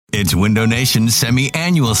It's Window Nation's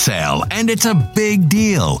semi-annual sale, and it's a big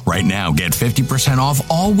deal. Right now, get 50% off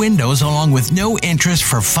all windows along with no interest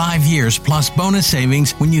for 5 years plus bonus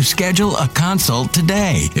savings when you schedule a consult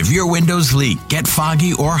today. If your windows leak, get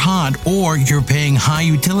foggy or hot, or you're paying high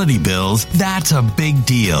utility bills, that's a big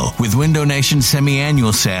deal. With Window Nation's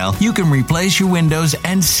semi-annual sale, you can replace your windows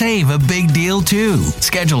and save a big deal too.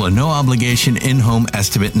 Schedule a no-obligation in-home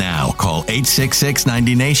estimate now. Call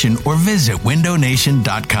 866-90-NATION or visit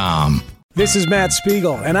windownation.com. This is Matt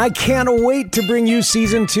Spiegel, and I can't wait to bring you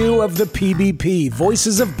Season 2 of the PBP,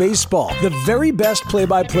 Voices of Baseball. The very best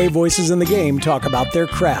play-by-play voices in the game talk about their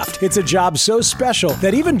craft. It's a job so special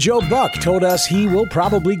that even Joe Buck told us he will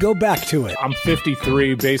probably go back to it. I'm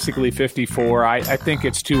 53, basically 54. I think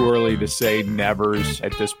it's too early to say nevers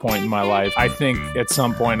at this point in my life. I think at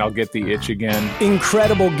some point I'll get the itch again.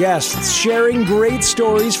 Incredible guests sharing great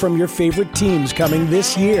stories from your favorite teams coming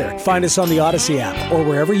this year. Find us on the Odyssey app or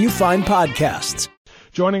wherever you find podcasts.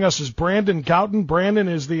 Joining us is Brandon Gowton. Brandon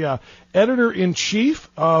is the editor-in-chief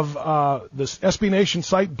of the SB Nation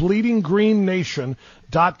site,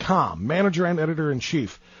 BleedingGreenNation.com, manager and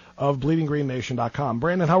editor-in-chief of BleedingGreenNation.com.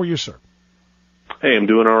 Brandon, how are you, sir? Hey, I'm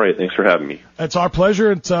doing all right. Thanks for having me. It's our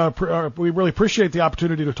pleasure. We really appreciate the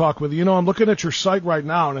opportunity to talk with you. You know, I'm looking at your site right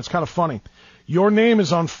now, and it's kind of funny. Your name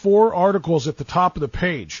is on 4 articles at the top of the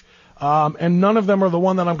page, and none of them are the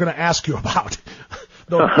one that I'm going to ask you about.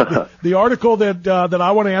 The article that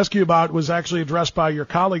I want to ask you about was actually addressed by your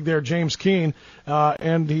colleague there, James Keene,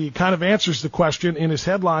 and he kind of answers the question in his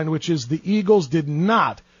headline, which is the Eagles did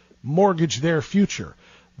not mortgage their future.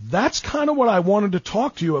 That's kind of what I wanted to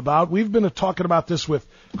talk to you about. We've been talking about this with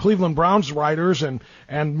Cleveland Browns writers and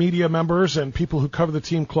media members and people who cover the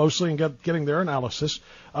team closely and getting their analysis.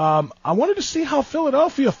 I wanted to see how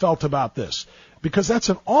Philadelphia felt about this, because that's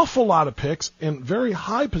an awful lot of picks in very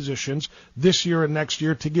high positions this year and next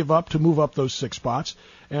year to give up, to move up those 6 spots.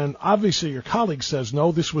 And obviously your colleague says,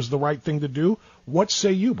 no, this was the right thing to do. What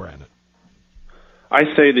say you, Brandon? I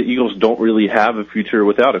say the Eagles don't really have a future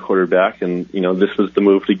without a quarterback, and, you know, this was the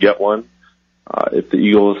move to get one. If the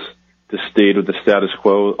Eagles just stayed with the status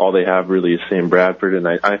quo, all they have really is Sam Bradford, and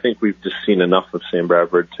I think we've just seen enough of Sam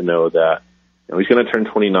Bradford to know that, you know, he's going to turn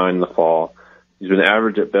 29 in the fall. He's been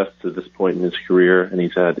average at best to this point in his career, and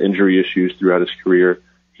he's had injury issues throughout his career.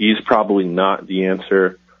 He's probably not the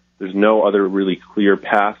answer. There's no other really clear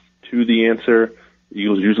path to the answer. The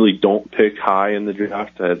Eagles usually don't pick high in the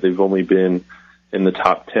draft. They've only been in the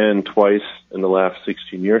top 10 twice in the last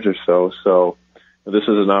 16 years or so. So this is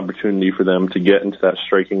an opportunity for them to get into that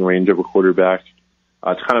striking range of a quarterback.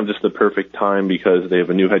 It's kind of just the perfect time because they have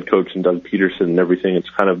a new head coach in Doug Peterson and everything. It's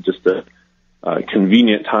kind of just a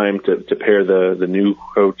convenient time to pair the new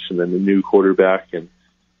coach and then the new quarterback and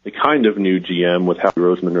the kind of new GM with Howie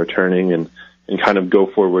Roseman returning and kind of go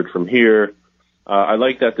forward from here. I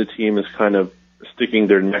like that the team is kind of sticking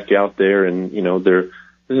their neck out there, and, you know, this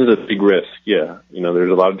is a big risk. Yeah, you know,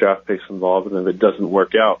 there's a lot of draft picks involved, and if it doesn't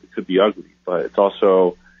work out, it could be ugly. But it's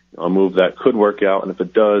also, you know, a move that could work out, and if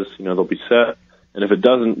it does, you know, they'll be set. And if it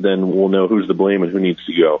doesn't, then we'll know who's to blame and who needs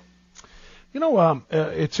to go. You know,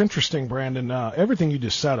 it's interesting, Brandon. Everything you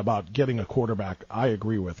just said about getting a quarterback, I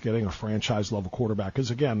agree with. Getting a franchise-level quarterback,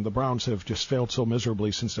 because, again, the Browns have just failed so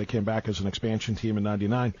miserably since they came back as an expansion team in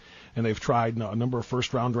 '99, and they've tried a number of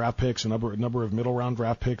first-round draft picks, a number of middle-round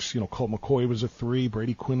draft picks. You know, Colt McCoy was a 3,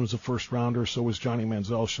 Brady Quinn was a first-rounder, so was Johnny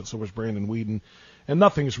Manziel, so was Brandon Weeden, and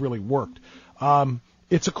nothing has really worked.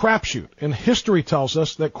 It's a crapshoot, and history tells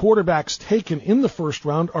us that quarterbacks taken in the first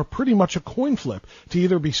round are pretty much a coin flip to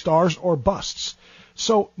either be stars or busts.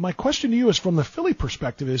 So my question to you is, from the Philly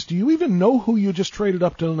perspective, is do you even know who you just traded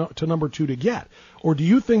up to number 2 to get? Or do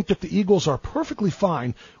you think that the Eagles are perfectly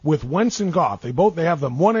fine with Wentz and Goff? They have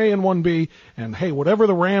them 1A and 1B, and hey, whatever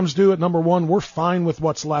the Rams do at number 1, we're fine with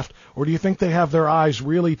what's left. Or do you think they have their eyes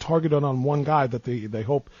really targeted on one guy that they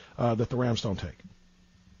hope that the Rams don't take?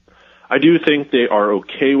 I do think they are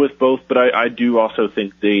okay with both, but I do also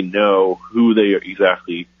think they know who they are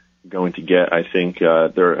exactly going to get. I think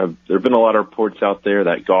there have been a lot of reports out there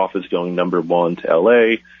that Goff is going number 1 to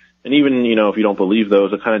L.A., and even, you know, if you don't believe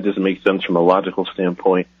those, it kind of doesn't make sense from a logical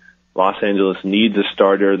standpoint. Los Angeles needs a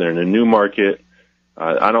starter. They're in a new market.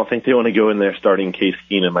 I don't think they want to go in there starting Case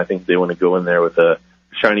Keenum. I think they want to go in there with a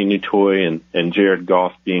shiny new toy, and Jared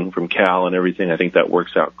Goff being from Cal and everything. I think that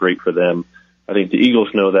works out great for them. I think the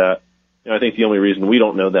Eagles know that. You know, I think the only reason we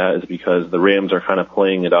don't know that is because the Rams are kind of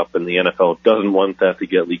playing it up, and the NFL doesn't want that to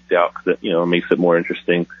get leaked out because it, you know, makes it more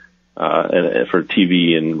interesting and for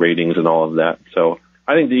TV and ratings and all of that. So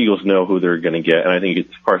I think the Eagles know who they're going to get, and I think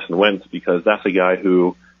it's Carson Wentz because that's a guy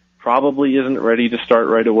who, probably isn't ready to start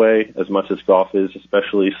right away, as much as Goff is,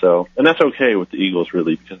 especially so. And that's okay with the Eagles,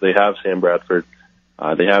 really, because they have Sam Bradford,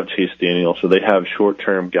 they have Chase Daniel, so they have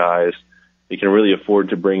short-term guys. They can really afford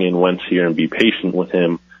to bring in Wentz here and be patient with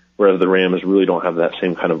him, whereas the Rams really don't have that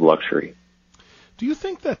same kind of luxury. Do you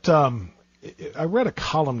think that I read a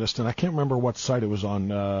columnist, and I can't remember what site it was on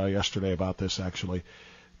yesterday about this, actually,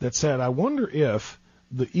 that said, I wonder if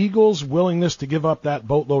the Eagles' willingness to give up that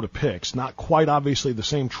boatload of picks, not quite obviously the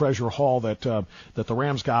same treasure haul that the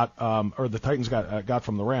Rams got or the Titans got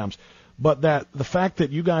from the Rams, but that the fact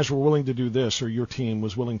that you guys were willing to do this, or your team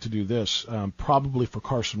was willing to do this, probably for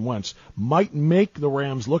Carson Wentz, might make the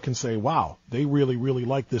Rams look and say, wow, they really, really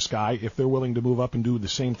like this guy. If they're willing to move up and do the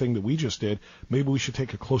same thing that we just did, maybe we should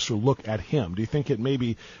take a closer look at him. Do you think it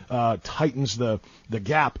maybe tightens the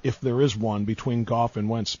gap, if there is one, between Goff and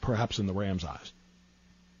Wentz, perhaps in the Rams' eyes?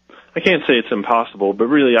 I can't say it's impossible, but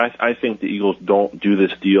really I think the Eagles don't do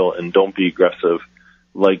this deal and don't be aggressive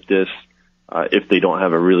like this if they don't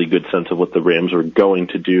have a really good sense of what the Rams are going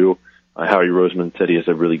to do. Howie Roseman said he has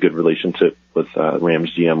a really good relationship with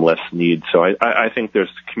Rams GM Les Snead, so I think there's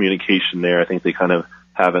communication there. I think they kind of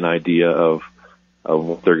have an idea of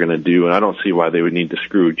what they're going to do, and I don't see why they would need to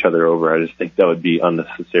screw each other over. I just think that would be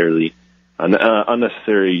unnecessary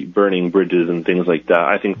burning bridges and things like that.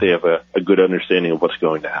 I think they have a good understanding of what's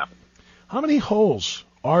going to happen. How many holes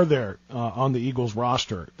are there on the Eagles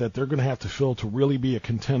roster that they're going to have to fill to really be a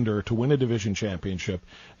contender to win a division championship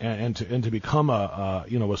and to become a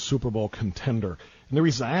Super Bowl contender? And the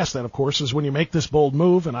reason I ask that, of course, is when you make this bold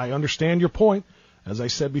move, and I understand your point, as I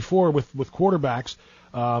said before, with quarterbacks,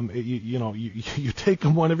 you take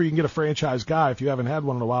them whenever you can get a franchise guy. If you haven't had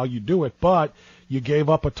one in a while, you do it, but you gave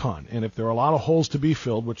up a ton. And if there are a lot of holes to be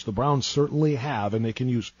filled, which the Browns certainly have, and they can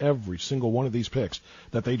use every single one of these picks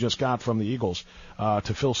that they just got from the Eagles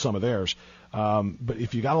to fill some of theirs. But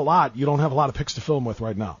if you got a lot, you don't have a lot of picks to fill them with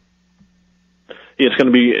right now. Yeah, it's going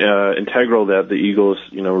to be integral that the Eagles,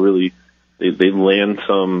 really they land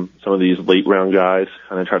some of these late round guys,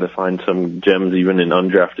 kind of try to find some gems even in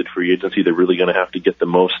undrafted free agency. They're really going to have to get the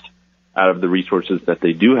most out of the resources that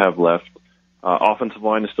they do have left. Offensive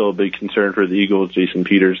line is still a big concern for the Eagles. Jason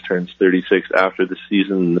Peters turns 36 after the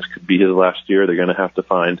season. This could be his last year. They're going to have to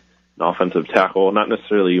find an offensive tackle, not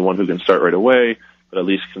necessarily one who can start right away, but at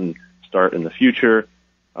least can start in the future.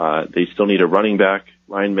 They still need a running back.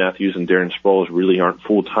 Ryan Matthews and Darren Sproles really aren't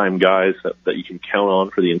full-time guys that you can count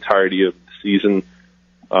on for the entirety of the season.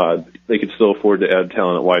 They could still afford to add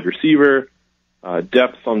talent at wide receiver.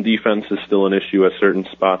 Depth on defense is still an issue at certain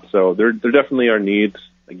spots, so there definitely are needs.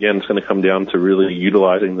 Again, it's going to come down to really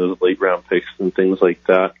utilizing those late-round picks and things like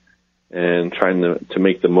that and trying to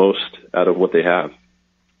make the most out of what they have.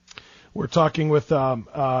 We're talking with Brandon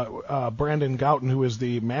Gowton, who is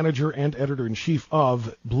the manager and editor-in-chief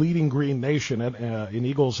of Bleeding Green Nation, an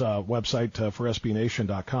Eagles website for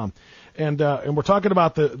SBNation.com. And we're talking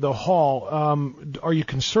about the haul. Are you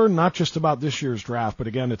concerned not just about this year's draft, but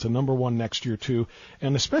again, it's a number one next year too,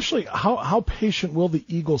 and especially how patient will the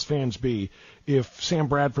Eagles fans be if Sam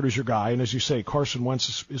Bradford is your guy, and as you say, Carson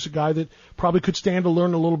Wentz is a guy that probably could stand to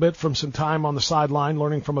learn a little bit from some time on the sideline,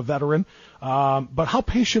 learning from a veteran. But how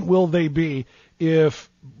patient will they be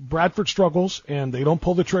if Bradford struggles and they don't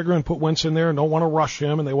pull the trigger and put Wentz in there and don't want to rush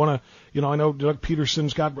him, and they want to, I know Doug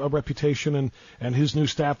Peterson's got a reputation and his new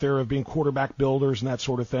staff there of being quarterback builders and that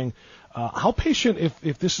sort of thing. How patient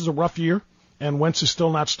if this is a rough year and Wentz is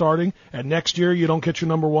still not starting, and next year you don't get your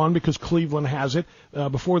number one because Cleveland has it,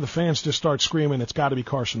 before the fans just start screaming, it's got to be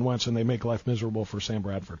Carson Wentz, and they make life miserable for Sam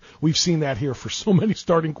Bradford. We've seen that here for so many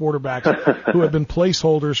starting quarterbacks who have been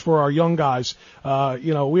placeholders for our young guys.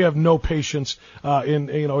 We have no patience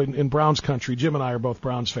in Browns country. Jim and I are both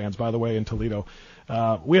Browns fans, by the way, in Toledo.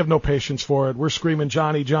 We have no patience for it. We're screaming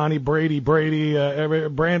Johnny, Brady,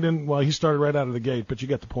 Brandon. Well, he started right out of the gate, but you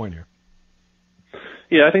get the point here.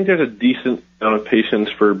 Yeah, I think there's a decent amount of patience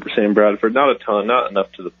for Sam Bradford. Not a ton, not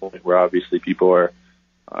enough to the point where obviously people are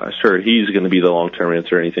sure he's going to be the long-term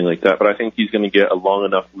answer or anything like that. But I think he's going to get a long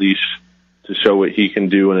enough leash to show what he can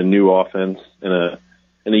do in a new offense in a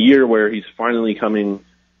year where he's finally coming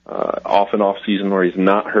off an off season where he's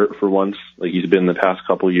not hurt for once like he's been the past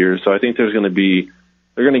couple of years. So I think they're going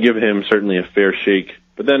to give him certainly a fair shake.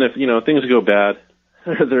 But then if things go bad,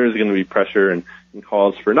 there is going to be pressure and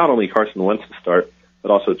calls for not only Carson Wentz to start, but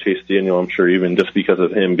also Chase Daniel, I'm sure, even just because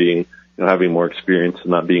of him being, having more experience and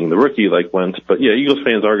not being the rookie like Wentz. But yeah, Eagles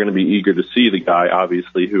fans are going to be eager to see the guy,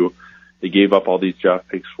 obviously, who they gave up all these draft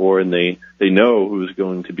picks for, and they know who's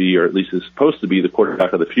going to be, or at least is supposed to be, the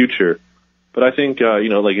quarterback of the future. But I think,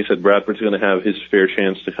 like I said, Bradford's going to have his fair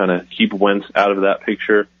chance to kind of keep Wentz out of that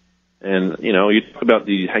picture. And, you know, you talk about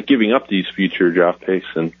giving up these future draft picks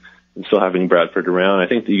and still having Bradford around. I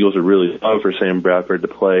think the Eagles are really love for Sam Bradford to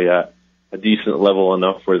play at a decent level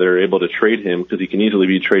enough where they're able to trade him, because he can easily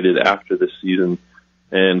be traded after this season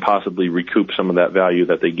and possibly recoup some of that value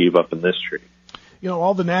that they gave up in this trade. You know,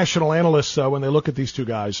 all the national analysts, when they look at these two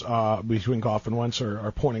guys, between Goff and Wentz,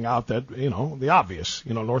 are pointing out that, you know, the obvious.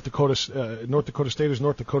 You know, North Dakota State is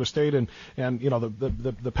North Dakota State, and you know,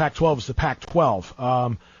 the Pac-12 is the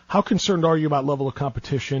Pac-12. How concerned are you about level of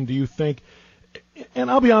competition? Do you think?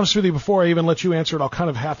 And I'll be honest with you, before I even let you answer it, I'll kind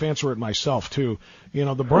of half answer it myself too. You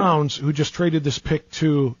know, the Browns, who just traded this pick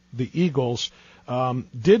to the Eagles,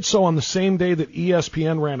 did so on the same day that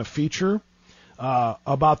ESPN ran a feature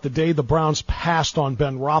about the day the Browns passed on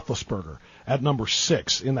Ben Roethlisberger at number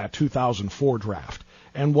 6 in that 2004 draft,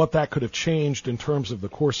 and what that could have changed in terms of the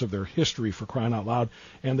course of their history, for crying out loud.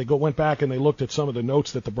 And they went back and they looked at some of the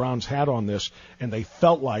notes that the Browns had on this, and they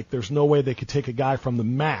felt like there's no way they could take a guy from the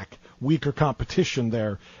MAC, weaker competition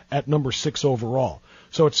there, at number 6 overall.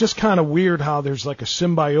 So it's just kind of weird how there's like a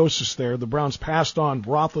symbiosis there. The Browns passed on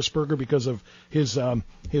Roethlisberger because of his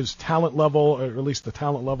talent level, or at least the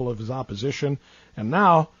talent level of his opposition. And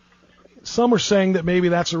now some are saying that maybe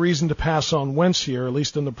that's a reason to pass on Wentz here, at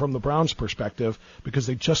least from the Browns' perspective, because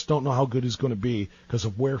they just don't know how good he's going to be because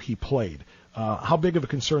of where he played. How big of a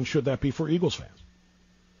concern should that be for Eagles fans?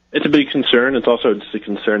 It's a big concern. It's also just a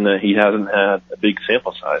concern that he hasn't had a big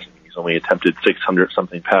sample size. He's only attempted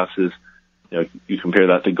 600-something passes. You know, you compare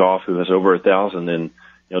that to Goff, who has over 1,000, and, you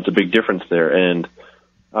know, it's a big difference there. And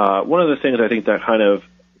one of the things I think that kind of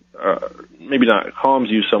maybe not calms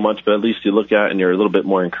you so much, but at least you look at and you're a little bit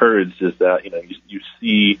more encouraged, is that, you know, you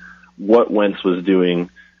see what Wentz was doing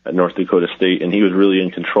at North Dakota State, and he was really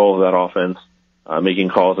in control of that offense, making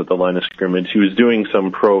calls at the line of scrimmage. He was doing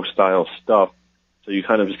some pro-style stuff, so you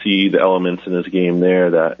kind of see the elements in his game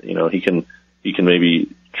there that, you know, he can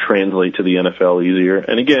maybe translate to the NFL easier.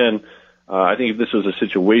 And again, I think if this was a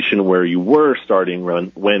situation where you were starting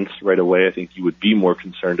Wentz right away, I think you would be more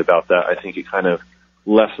concerned about that. I think it kind of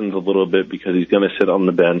lessens a little bit because he's going to sit on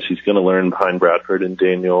the bench. He's going to learn behind Bradford and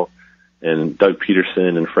Daniel and Doug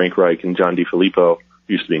Peterson and Frank Reich and John DeFilippo,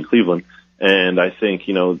 who used to be in Cleveland. And I think,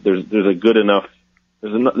 you know, there's enough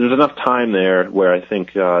time there where I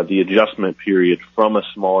think the adjustment period from a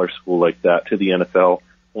smaller school like that to the NFL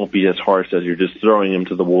won't be as harsh as you're just throwing him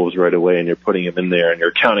to the Wolves right away and you're putting him in there and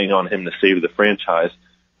you're counting on him to save the franchise.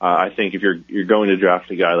 I think if you're going to draft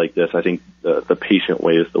a guy like this, I think the patient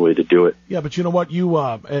way is the way to do it. Yeah, but you know what? You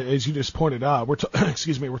as you just pointed out, we're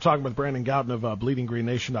talking with Brandon Gowton of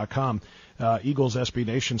BleedingGreenNation.com, Eagles SB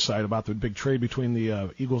Nation site, about the big trade between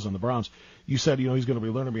the Eagles and the Browns. You said, you know, he's going to be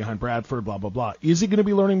learning behind Bradford, blah, blah, blah. Is he going to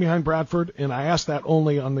be learning behind Bradford? And I asked that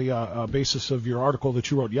only on the basis of your article that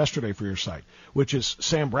you wrote yesterday for your site, which is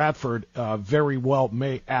Sam Bradford very well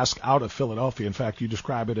may ask out of Philadelphia. In fact, you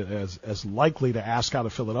describe it as likely to ask out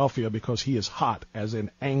of Philadelphia because he is hot, as in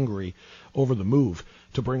angry, over the move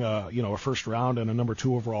to bring a first round and a number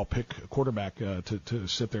 2 overall pick quarterback to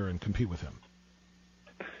sit there and compete with him.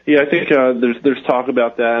 Yeah, I think there's talk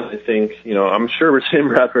about that. I think, you know, I'm sure Sam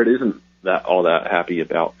Bradford isn't all that happy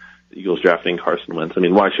about the Eagles drafting Carson Wentz. I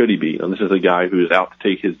mean, why should he be? You know, this is a guy who is out to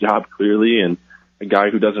take his job clearly, and a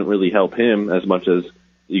guy who doesn't really help him as much as the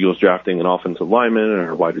Eagles drafting an offensive lineman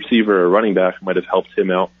or a wide receiver or a running back might have helped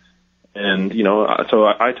him out. And, you know, so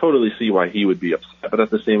I totally see why he would be upset. But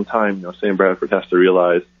at the same time, you know, Sam Bradford has to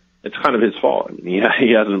realize it's kind of his fault. I mean,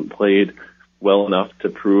 he hasn't played well enough to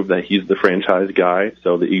prove that he's the franchise guy.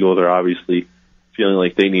 So the Eagles are obviously feeling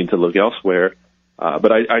like they need to look elsewhere.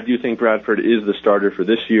 But I do think Bradford is the starter for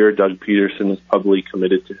this year. Doug Peterson is publicly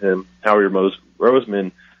committed to him. Howie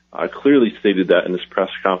Roseman clearly stated that in his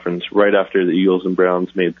press conference right after the Eagles and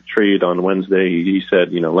Browns made the trade on Wednesday. He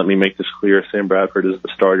said, you know, let me make this clear. Sam Bradford is the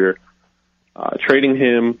starter. Trading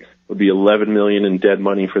him would be $11 million in dead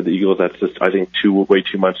money for the Eagles. That's just, I think, way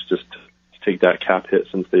too much just to take that cap hit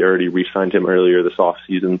since they already re-signed him earlier this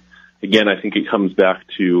offseason. Again, I think it comes back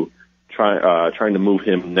to trying to move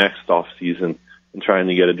him next offseason and trying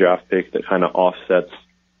to get a draft pick that kind of offsets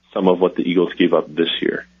some of what the Eagles gave up this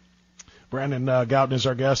year. Brandon Gowton is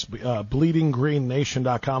our guest.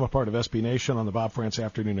 BleedingGreenNation.com, a part of SB Nation on the Bob France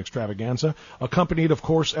Afternoon Extravaganza. Accompanied, of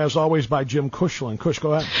course, as always, by Jim Cushlan. Cush,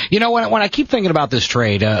 go ahead. You know, when I keep thinking about this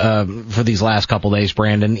trade for these last couple days,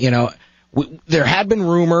 Brandon, you know, there had been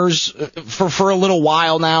rumors for a little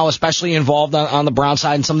while now, especially involved on the Brown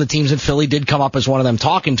side, and some of the teams in Philly did come up as one of them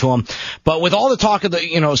talking to him. But with all the talk of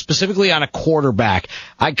specifically on a quarterback,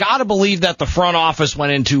 I gotta believe that the front office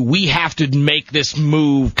went into, we have to make this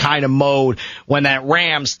move kind of mode when that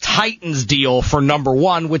Rams-Titans deal for number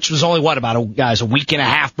one, which was only about a week and a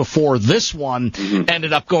half before this one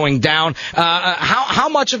ended up going down. How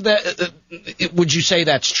much of that would you say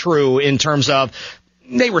that's true in terms of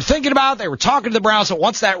they were thinking about, they were talking to the Browns, so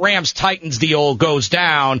once that Rams-Titans deal goes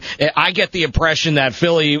down, I get the impression that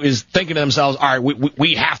Philly is thinking to themselves, all right,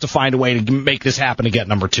 we have to find a way to make this happen to get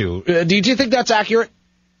number two. Do you think that's accurate?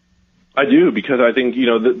 I do, because I think,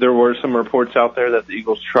 there were some reports out there that the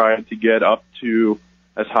Eagles tried to get up to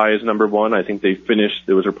as high as number one. I think it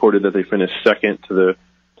was reported that they finished second to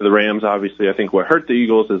the Rams. Obviously, I think what hurt the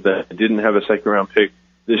Eagles is that they didn't have a second-round pick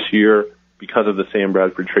this year because of the Sam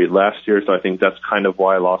Bradford trade last year. So I think that's kind of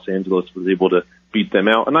why Los Angeles was able to beat them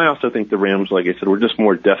out. And I also think the Rams, like I said, were just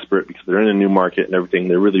more desperate because they're in a new market and everything.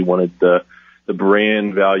 They really wanted the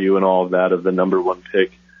brand value and all of that of the number one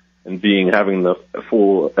pick and having the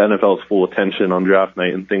NFL's full attention on draft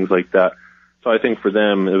night and things like that. So I think for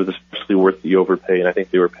them, it was especially worth the overpay. And I think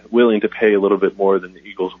they were willing to pay a little bit more than the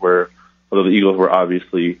Eagles were, although the Eagles were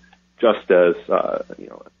obviously just as,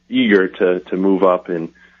 eager to move up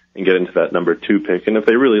and get into that number two pick. And if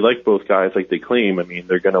they really like both guys like they claim, I mean,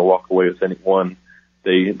 they're going to walk away with any one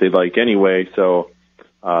they like anyway. So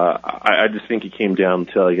I just think it came down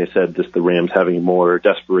to, like I said, just the Rams having more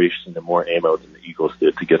desperation and more ammo than the Eagles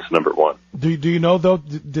did to get to number one. Do you know, though,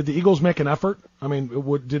 did the Eagles make an effort? I mean,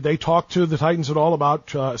 did they talk to the Titans at all about,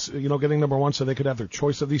 getting number one so they could have their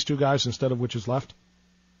choice of these two guys instead of which is left?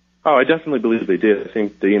 Oh, I definitely believe they did. I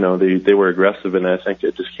think they were aggressive, and I think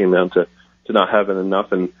it just came down to not having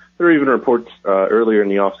enough. And there were even reports earlier in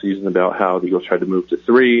the offseason about how the Eagles tried to move to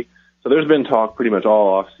 3. So there's been talk pretty much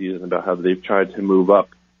all offseason about how they've tried to move up.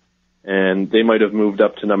 And they might have moved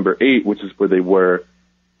up to number 8, which is where they were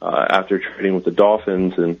after trading with the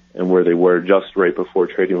Dolphins and where they were just right before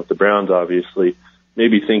trading with the Browns, obviously.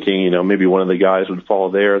 Maybe thinking, maybe one of the guys would fall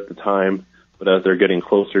there at the time. But as they're getting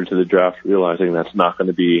closer to the draft, realizing that's not going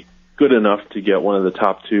to be good enough to get one of the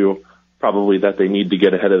top two, probably that they need to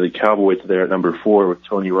get ahead of the Cowboys there at number 4 with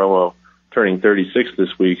Tony Romo turning 36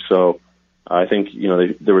 this week. So I think,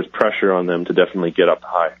 there was pressure on them to definitely get up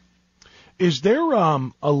high. Is there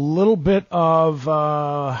a little bit of,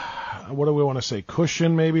 what do we want to say,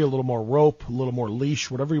 cushion maybe, a little more rope, a little more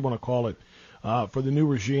leash, whatever you want to call it, for the new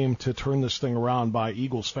regime to turn this thing around by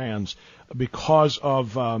Eagles fans because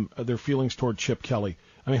of their feelings toward Chip Kelly?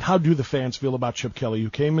 I mean, how do the fans feel about Chip Kelly,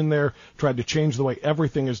 who came in there, tried to change the way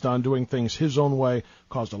everything is done, doing things his own way,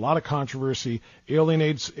 caused a lot of controversy,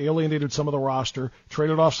 alienated some of the roster,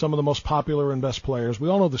 traded off some of the most popular and best players? We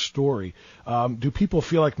all know the story. Do people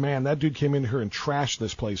feel like, man, that dude came in here and trashed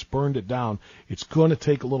this place, burned it down? It's going to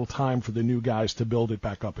take a little time for the new guys to build it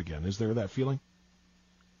back up again. Is there that feeling?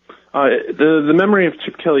 The memory of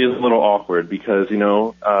Chip Kelly is a little awkward because,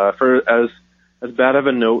 for as bad of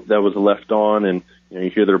a note that was left on, and you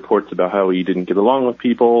hear the reports about how he didn't get along with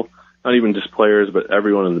people, not even just players, but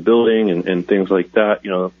everyone in the building and things like that.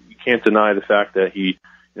 You can't deny the fact that he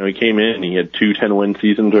came in and he had 2 10-win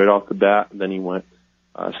seasons right off the bat, and then he went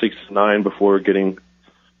 6-9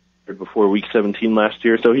 before week 17 last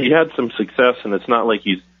year. So he had some success, and it's not like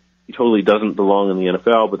he totally doesn't belong in the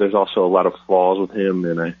NFL, but there's also a lot of flaws with him,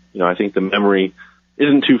 and I think the memory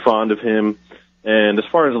isn't too fond of him. And as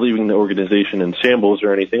far as leaving the organization in shambles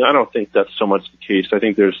or anything, I don't think that's so much the case. I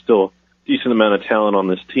think there's still a decent amount of talent on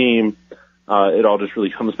this team. It all just really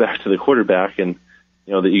comes back to the quarterback, and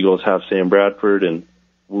the Eagles have Sam Bradford, and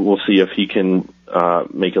we'll see if he can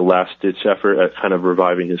make a last-ditch effort at kind of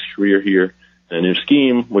reviving his career here in a new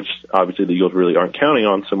scheme, which obviously the Eagles really aren't counting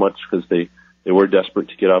on so much because they were desperate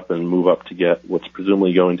to get up and move up to get what's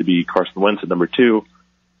presumably going to be Carson Wentz at number 2.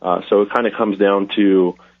 So it kind of comes down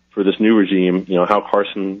to, for this new regime, how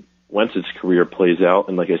Carson Wentz's career plays out.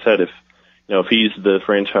 And like I said, if he's the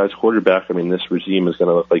franchise quarterback, I mean, this regime is going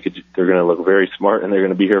to look like they're going to look very smart and they're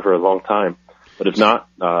going to be here for a long time. But if not,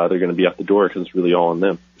 they're going to be out the door because it's really all on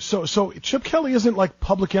them. So Chip Kelly isn't like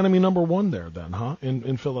public enemy number 1 there then, huh?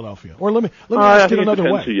 In Philadelphia. Or let me ask it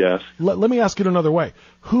another way. Let me ask it another way.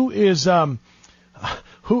 Who is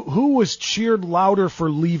who was cheered louder for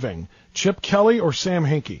leaving, Chip Kelly or Sam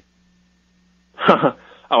Hinkie?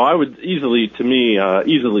 I would easily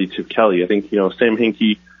Chip Kelly. I think, Sam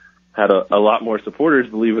Hinkie had a lot more supporters,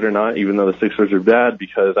 believe it or not, even though the Sixers are bad,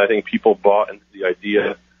 because I think people bought into the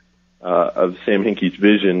idea of Sam Hinkie's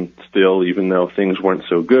vision still, even though things weren't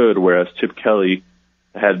so good, whereas Chip Kelly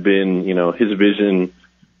had been, his vision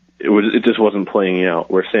it just wasn't playing out.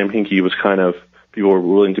 Where Sam Hinkie was people were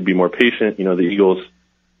willing to be more patient. The Eagles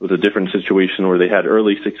was a different situation where they had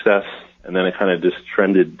early success, and then it kind of just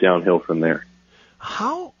trended downhill from there.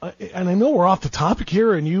 How, and I know we're off the topic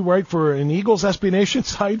here, and you write for an Eagles SB Nation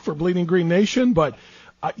site for Bleeding Green Nation, but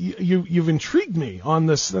you've intrigued me on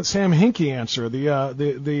this Sam Hinkie answer, the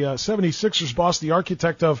 76ers boss, the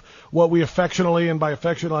architect of what we affectionately, and by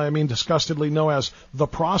affectionately I mean disgustedly, know as the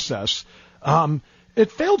process.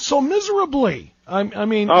 It failed so miserably. I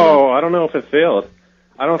mean. Oh, I don't know if it failed.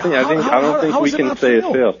 I don't think we can say it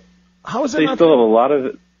failed. How is it? They still have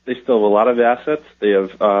a lot of assets. They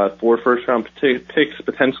have 4 first-round picks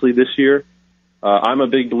potentially this year. I'm a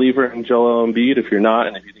big believer in Joel Embiid. If you're not,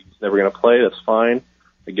 and if you think he's never going to play, that's fine.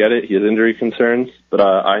 I get it. He has injury concerns, but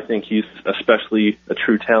I think he's especially a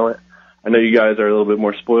true talent. I know you guys are a little bit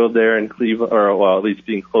more spoiled there in Cleveland, or at least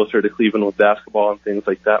being closer to Cleveland with basketball and things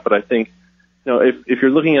like that. But I think, if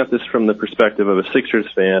you're looking at this from the perspective of a Sixers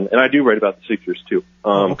fan, and I do write about the Sixers too.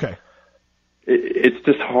 Okay. It's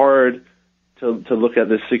just hard to look at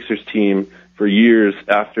this Sixers team for years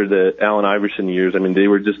after the Allen Iverson years. I mean, they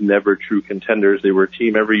were just never true contenders. They were a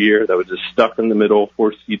team every year that was just stuck in the middle,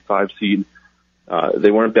 4 seed, 5 seed.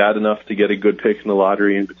 They weren't bad enough to get a good pick in the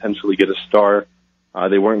lottery and potentially get a star.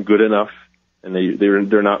 They weren't good enough, and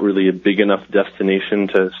they're not really a big enough destination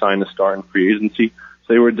to sign a star in free agency.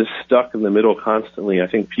 So they were just stuck in the middle constantly. I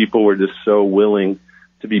think people were just so willing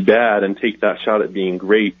to be bad and take that shot at being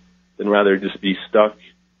great than rather just be stuck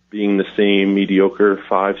being the same mediocre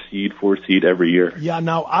 5 seed, 4 seed every year. Yeah,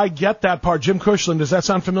 now I get that part. Jim Cushland, does that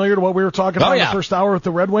sound familiar to what we were talking about in the first hour with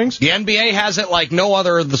the Red Wings? The NBA has it like no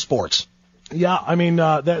other of the sports. Yeah, I mean,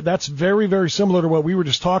 that's very, very similar to what we were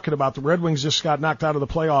just talking about. The Red Wings just got knocked out of the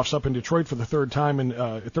playoffs up in Detroit for the third time in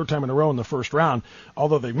a row in the first round,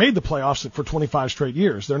 although they made the playoffs for 25 straight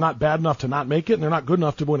years. They're not bad enough to not make it, and they're not good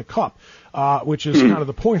enough to win a cup, which is kind of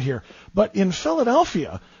the point here. But in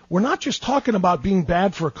Philadelphia, we're not just talking about being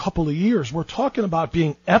bad for a couple of years. We're talking about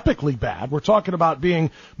being epically bad. We're talking about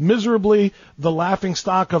being miserably the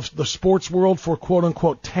laughingstock of the sports world for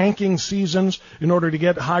quote-unquote tanking seasons in order to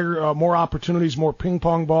get more opportunities, more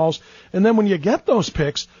ping-pong balls. And then when you get those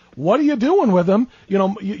picks, what are you doing with them?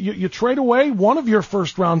 You trade away one of your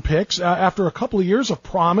first-round picks after a couple of years of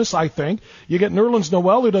promise, I think. You get Nerlens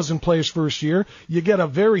Noel, who doesn't play his first year. You get a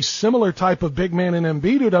very similar type of big man in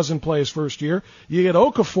Embiid, who doesn't play his first year. You get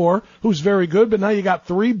Okafor, who's very good, but now you got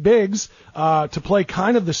 3 bigs to play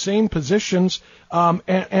kind of the same positions, and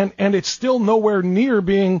it's still nowhere near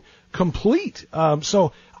being complete.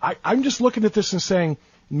 So I'm just looking at this and saying,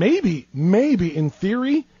 maybe in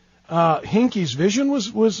theory, Hinkie's vision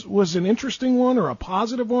was an interesting one, or a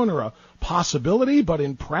positive one, or a possibility, but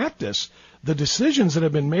in practice, the decisions that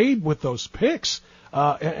have been made with those picks,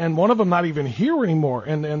 and one of them not even here anymore,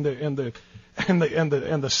 and the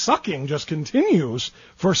sucking just continues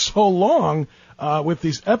for so long with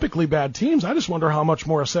these epically bad teams. I just wonder how much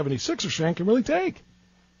more a 76ers fan can really take.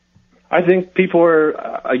 I think people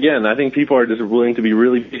are just willing to be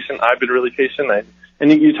really patient. I've been really patient.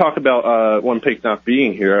 And you talk about one pick not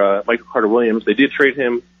being here, Michael Carter-Williams. They did trade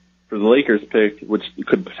him for the Lakers pick, which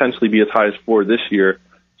could potentially be as high as 4 this year.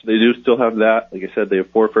 So they do still have that. Like I said, they have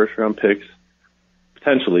 4 first-round picks.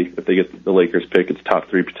 Potentially, if they get the Lakers pick, it's top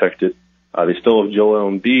 3 protected. They still have Joel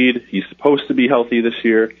Embiid. He's supposed to be healthy this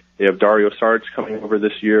year. They have Dario Saric coming over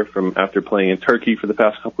this year from after playing in Turkey for the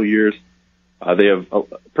past couple of years. They have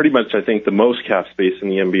pretty much, I think, the most cap space in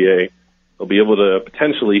the NBA. They'll be able to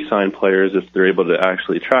potentially sign players if they're able to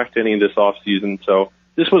actually attract any this offseason. So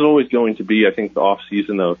this was always going to be, I think, the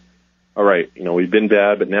offseason of, all right, we've been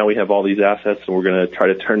bad, but now we have all these assets, and we're going to try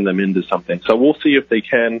to turn them into something. So we'll see if they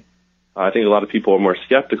can. I think a lot of people are more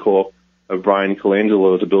skeptical of Brian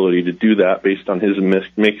Colangelo's ability to do that based on his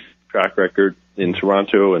mixed track record in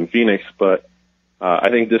Toronto and Phoenix. But I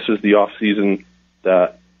think this is the offseason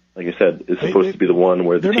that, like I said, is supposed to be the one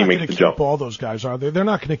where the team makes the jump. They're not going to keep all those guys, are they? They're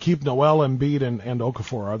not going to keep Noel, Embiid, and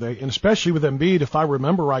Okafor, are they? And especially with Embiid, if I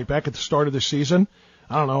remember right, back at the start of the season,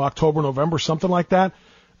 I don't know, October, November, something like that,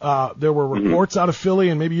 there were reports out of Philly,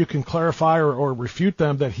 and maybe you can clarify or refute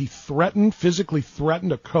them, that he physically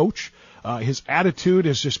threatened a coach. His attitude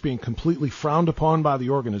is just being completely frowned upon by the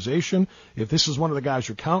organization. If this is one of the guys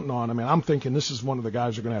you're counting on, I mean, I'm thinking this is one of the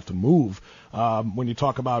guys you're going to have to move when you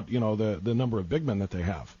talk about, the number of big men that they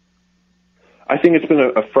have. I think it's been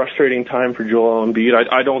a frustrating time for Joel Embiid.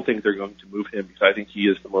 I don't think they're going to move him because I think he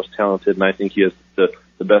is the most talented, and I think he has the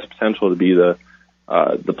best potential to be the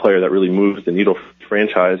player that really moves the needle for the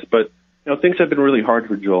franchise. But things have been really hard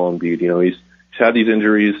for Joel Embiid. He's had these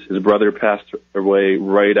injuries. His brother passed away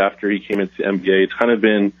right after he came into the NBA. It's kind of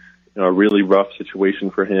been a really rough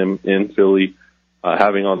situation for him in Philly,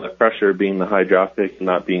 having all that pressure, being the high draft pick, and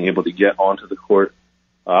not being able to get onto the court.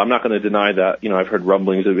 I'm not going to deny that. I've heard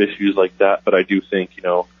rumblings of issues like that, but I do think,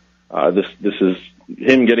 this is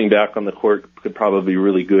him getting back on the court could probably be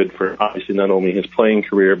really good for obviously not only his playing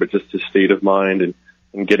career, but just his state of mind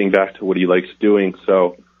and getting back to what he likes doing.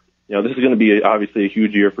 So, this is going to be obviously a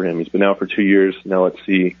huge year for him. He's been out for 2 years. Now let's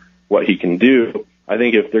see what he can do. I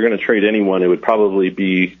think if they're going to trade anyone, it would probably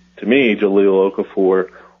be, to me, Jahlil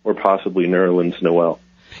Okafor or possibly Nerlens Noel.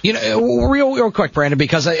 Real quick, Brandon,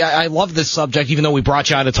 because I love this subject, even though we brought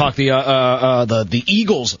you on to talk the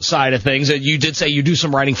Eagles side of things. You did say you do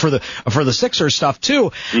some writing for the Sixers stuff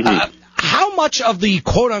too. Mm-hmm. How much of the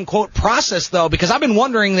quote-unquote process, though, because I've been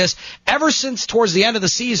wondering this ever since towards the end of the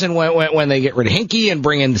season when they get rid of Hinkie and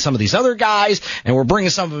bring in some of these other guys, and we're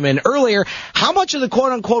bringing some of them in earlier, how much of the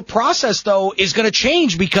quote-unquote process, though, is going to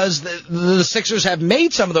change because the Sixers have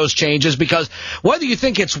made some of those changes? Because whether you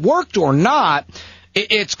think it's worked or not,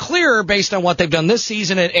 it's clear based on what they've done this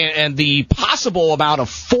season and the possible amount of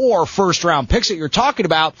 4 first-round picks that you're talking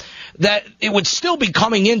about, that it would still be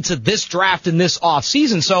coming into this draft in this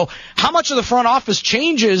offseason. So how much of the front office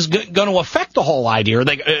change is going to affect the whole idea?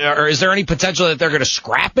 Or is there any potential that they're going to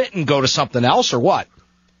scrap it and go to something else, or what?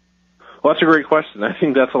 Well, that's a great question. I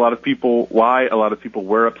think that's why a lot of people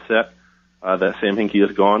were upset that Sam Hinkie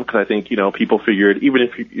is gone, because I think, people figured even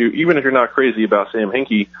if you're not crazy about Sam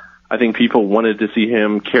Hinkie, I think people wanted to see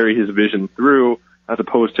him carry his vision through, as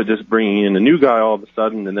opposed to just bringing in a new guy all of a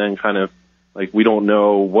sudden and then kind of like we don't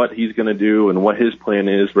know what he's going to do and what his plan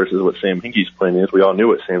is versus what Sam Hinkie's plan is. We all knew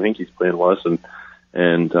what Sam Hinkie's plan was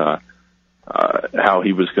and how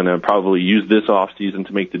he was going to probably use this offseason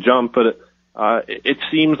to make the jump. But it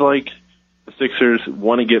seems like the Sixers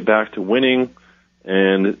want to get back to winning,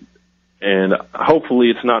 and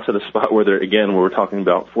hopefully it's not to the spot where we're talking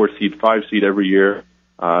about 4 seed, 5 seed every year.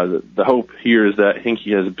 The hope here is that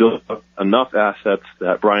Hinkie has built up enough assets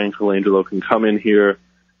that Brian Colangelo can come in here.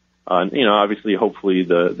 Obviously, hopefully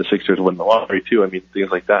the Sixers win the lottery too. I mean,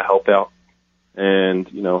 things like that help out. And,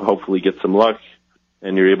 hopefully get some luck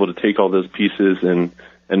and you're able to take all those pieces and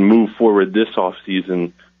move forward this off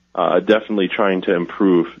season, definitely trying to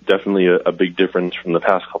improve. Definitely a big difference from the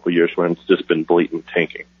past couple of years when it's just been blatant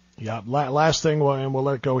tanking. Yeah, last thing, and we'll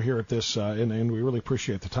let it go here at this, and we really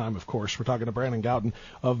appreciate the time, of course. We're talking to Brandon Gowton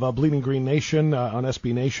of Bleeding Green Nation on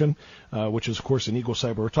SB Nation, which is, of course, an Eagle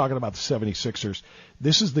site, but we're talking about the 76ers.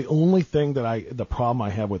 This is the only thing the problem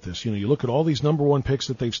I have with this. You look at all these number 1 picks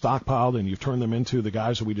that they've stockpiled, and you've turned them into the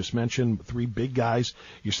guys that we just mentioned, 3 big guys.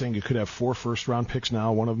 You're saying you could have 4 first-round picks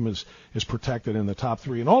now. One of them is protected in the top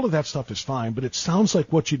 3, and all of that stuff is fine, but it sounds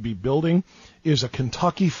like what you'd be building is a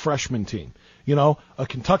Kentucky freshman team. A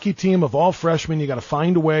Kentucky team of all freshmen. You got to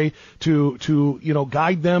find a way to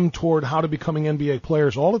guide them toward how to becoming NBA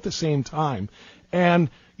players all at the same time. And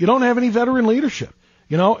you don't have any veteran leadership.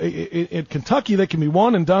 At Kentucky, they can be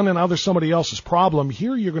one and done, and now there's somebody else's problem.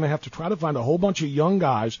 Here, you're going to have to try to find a whole bunch of young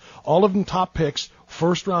guys, all of them top picks,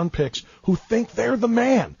 first-round picks, who think they're the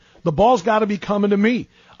man. The ball's got to be coming to me.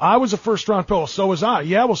 I was a first-round pick. Well, so was I.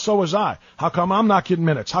 Yeah, well, so was I. How come I'm not getting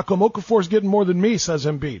minutes? How come Okafor's getting more than me, says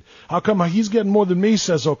Embiid? How come he's getting more than me,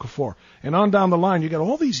 says Okafor? And on down the line, you got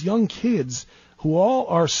all these young kids who all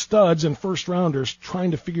are studs and first-rounders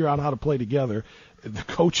trying to figure out how to play together. The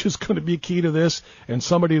coach is going to be key to this, and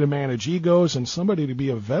somebody to manage egos and somebody to be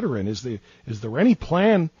a veteran. Is there any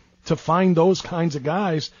plan to find those kinds of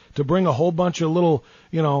guys to bring a whole bunch of little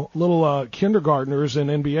kindergartners in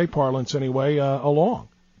NBA parlance anyway along?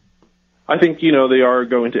 I think, they are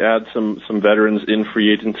going to add some veterans in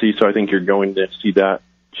free agency, so I think you're going to see that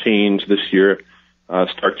change this year,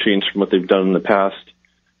 stark change from what they've done in the past,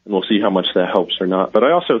 and we'll see how much that helps or not. But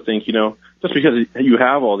I also think, just because you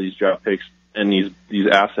have all these draft picks and these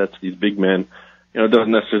assets, these big men, it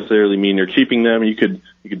doesn't necessarily mean you're keeping them. You could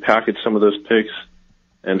package some of those picks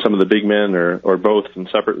and some of the big men or both and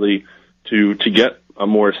separately to get a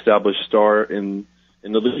more established star in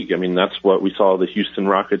the league. I mean, that's what we saw the Houston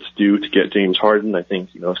Rockets do to get James Harden. I think,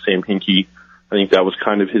 Sam Hinkie, I think that was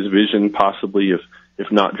kind of his vision, possibly,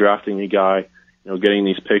 if not drafting a guy, getting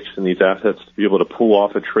these picks and these assets to be able to pull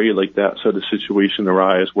off a trade like that so the situation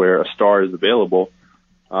arise where a star is available.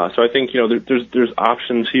 So I think, there's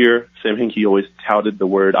options here. Sam Hinkie always touted the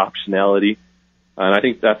word optionality. And I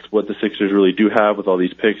think that's what the Sixers really do have with all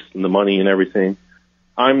these picks and the money and everything.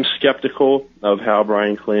 I'm skeptical of how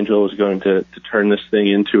Brian Colangelo is going to turn this thing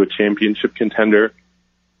into a championship contender,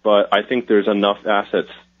 but I think there's enough assets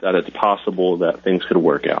that it's possible that things could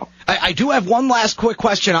work out. I do have one last quick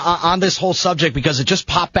question on this whole subject because it just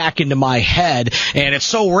popped back into my head, and it's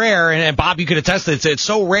so rare, and Bob, you could attest that it's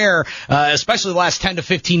so rare, especially the last 10 to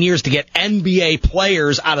 15 years, to get NBA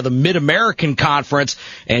players out of the Mid-American Conference,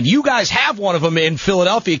 and you guys have one of them in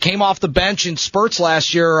Philadelphia. Came off the bench in spurts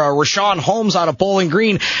last year, Richaun Holmes out of Bowling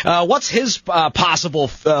Green. What's his possible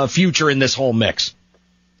future in this whole mix?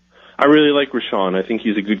 I really like Richaun. I think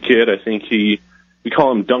he's a good kid. I think we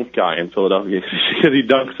call him Dunk Guy in Philadelphia because he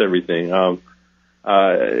dunks everything.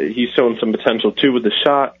 He's shown some potential too with the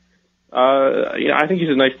shot. I think he's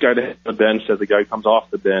a nice guy to hit the bench as the guy comes off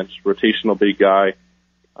the bench. Rotational big guy.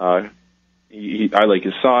 I like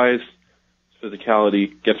his size, his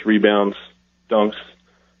physicality, gets rebounds, dunks.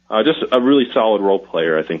 Just a really solid role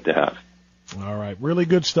player, I think, to have. All right, really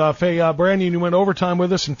good stuff. Hey, Brandon, you went overtime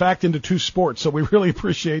with us, in fact, into 2 sports, so we really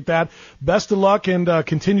appreciate that. Best of luck and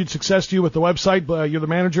continued success to you with the website. You're the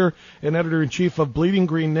manager and editor-in-chief of Bleeding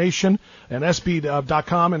Green Nation and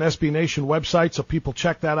SB.com and SB Nation website, so people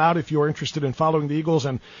check that out if you're interested in following the Eagles.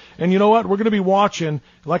 And you know what? We're going to be watching,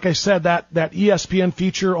 like I said, that ESPN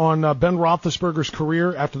feature on Ben Roethlisberger's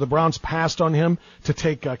career after the Browns passed on him to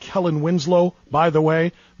take Kellen Winslow, by the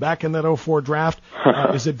way, back in that 2004 draft,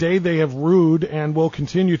 is a day they have rued and will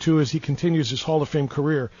continue to as he continues his Hall of Fame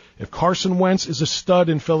career. If Carson Wentz is a stud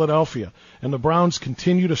in Philadelphia and the Browns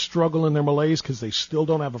continue to struggle in their malaise because they still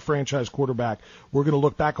don't have a franchise quarterback, we're going to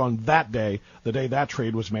look back on that day, the day that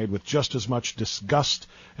trade was made, with just as much disgust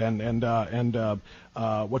and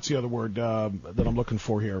what's the other word that I'm looking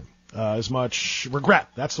for here? As much regret.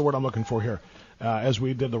 That's the word I'm looking for here. As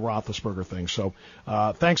we did the Roethlisberger thing. So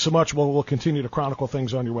thanks so much. We'll continue to chronicle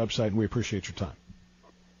things on your website, and we appreciate your time.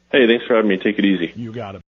 Hey, thanks for having me. Take it easy. You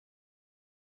got it.